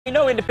You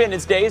know,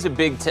 Independence Day is a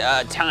big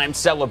time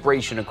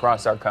celebration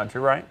across our country,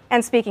 right?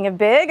 And speaking of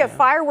big, a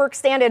fireworks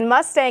stand in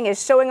Mustang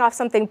is showing off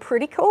something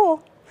pretty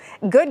cool.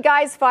 Good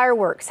Guys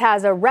Fireworks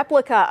has a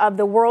replica of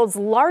the world's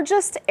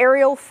largest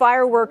aerial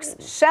fireworks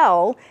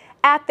shell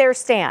at their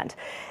stand.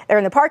 They're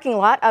in the parking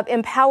lot of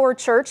Empower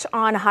Church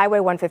on Highway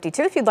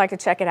 152 if you'd like to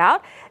check it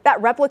out.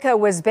 That replica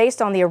was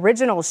based on the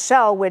original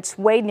shell, which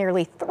weighed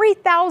nearly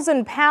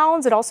 3,000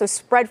 pounds. It also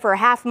spread for a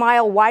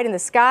half-mile wide in the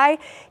sky.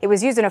 It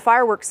was used in a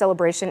fireworks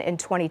celebration in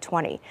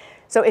 2020.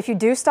 So if you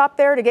do stop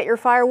there to get your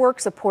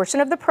fireworks, a portion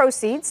of the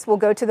proceeds will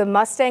go to the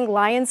Mustang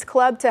Lions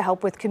Club to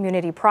help with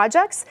community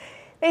projects.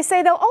 They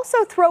say they'll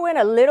also throw in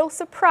a little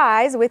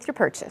surprise with your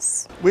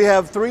purchase. We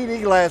have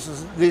 3D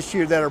glasses this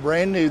year that are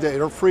brand new, that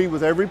are free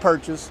with every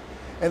purchase.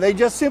 And they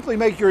just simply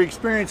make your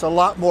experience a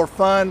lot more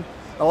fun,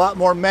 a lot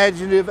more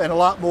imaginative, and a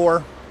lot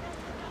more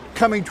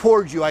coming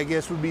towards you, I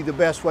guess would be the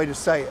best way to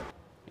say it.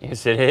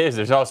 Yes, it is.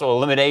 There's also a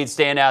lemonade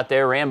stand out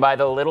there ran by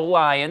the Little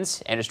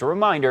Lions. And just a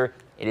reminder,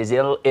 it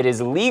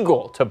is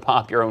legal to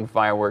pop your own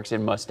fireworks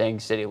in Mustang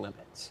city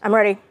limits. I'm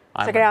ready.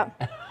 Check it out.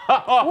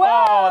 Whoa!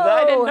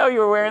 I didn't know you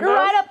were wearing You're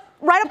those.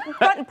 Right up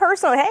front and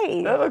personal.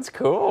 Hey. That looks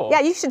cool. Yeah,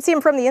 you should see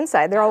them from the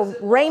inside. They're all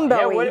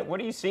rainbowy. Yeah, what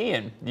are you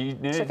seeing?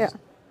 Check it out.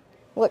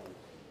 Look.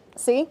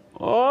 See?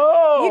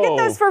 Oh! You get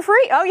those for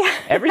free. Oh, yeah.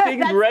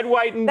 Everything's red,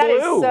 white, and blue. That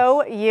is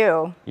so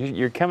you.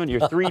 You're coming. You're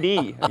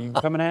 3D. Are you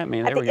coming at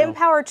me? There At we the go.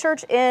 Empower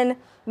Church in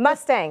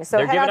Mustang. So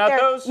They're head giving out out there.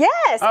 those?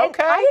 Yes.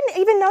 Okay. I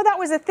didn't even know that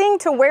was a thing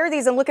to wear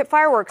these and look at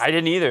fireworks. I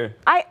didn't either.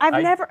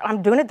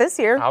 I'm doing it this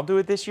year. I'll do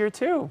it this year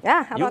too.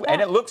 Yeah, how about that?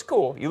 And it looks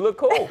cool. You look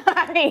cool.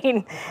 I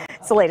mean,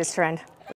 it's the latest trend.